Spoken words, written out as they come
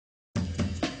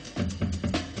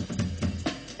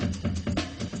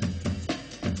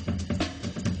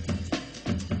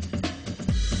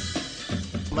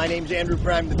My name's Andrew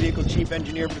Prime, the Vehicle Chief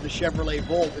Engineer for the Chevrolet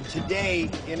Volt. And today,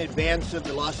 in advance of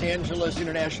the Los Angeles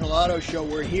International Auto Show,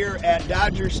 we're here at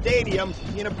Dodger Stadium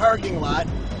in a parking lot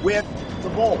with the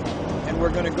Volt. And we're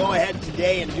going to go ahead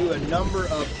today and do a number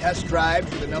of test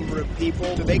drives with a number of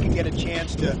people so they can get a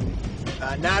chance to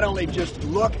not only just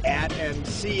look at and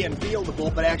see and feel the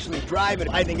Volt, but actually drive it.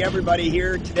 I think everybody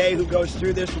here today who goes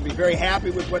through this will be very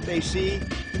happy with what they see.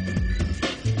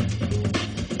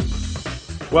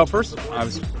 Well, first, I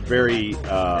was very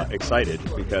excited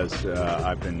because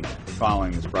I've been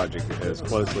following this project as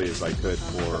closely as I could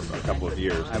for a couple of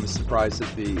years. I was surprised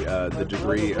at the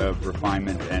degree of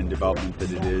refinement and development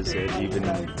that it is, even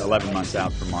 11 months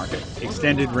out from market.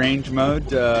 Extended range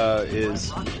mode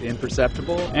is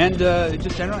imperceptible, and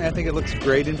just generally, I think it looks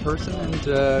great in person, and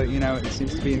it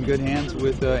seems to be in good hands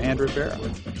with Andrew Rivera.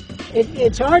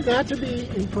 It's hard not to be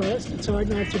impressed. It's hard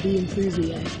not to be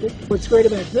enthusiastic. What's great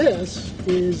about this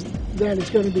is that it's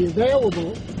going to be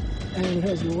available and it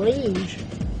has the range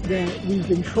that we've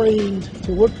been trained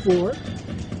to look for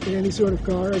in any sort of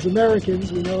car. As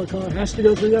Americans, we know a car has to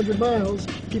go 300 miles.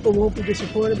 People won't be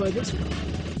disappointed by this one.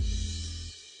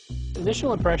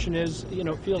 Initial impression is,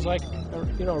 it feels like a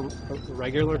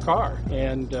regular car,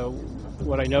 and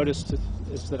what I noticed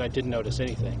is that I didn't notice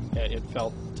anything. It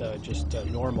felt just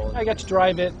normal. I got to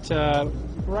drive it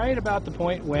right about the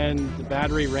point when the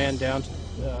battery ran down to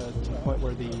the point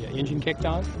where the engine kicked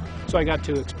on. So I got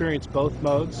to experience both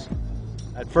modes.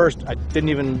 At first, I didn't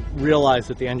even realize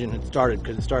that the engine had started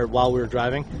because it started while we were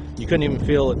driving. You couldn't even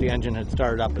feel that the engine had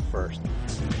started up at first.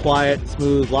 Quiet,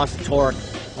 smooth, lots of torque,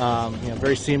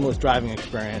 very seamless driving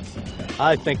experience.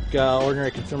 I think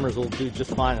ordinary consumers will do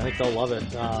just fine. I think they'll love it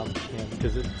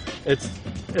because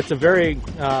it's a very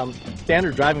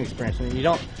standard driving experience. I mean, you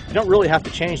don't really have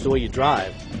to change the way you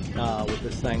drive with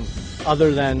this thing,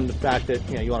 other than the fact that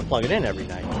you want to plug it in every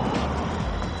night.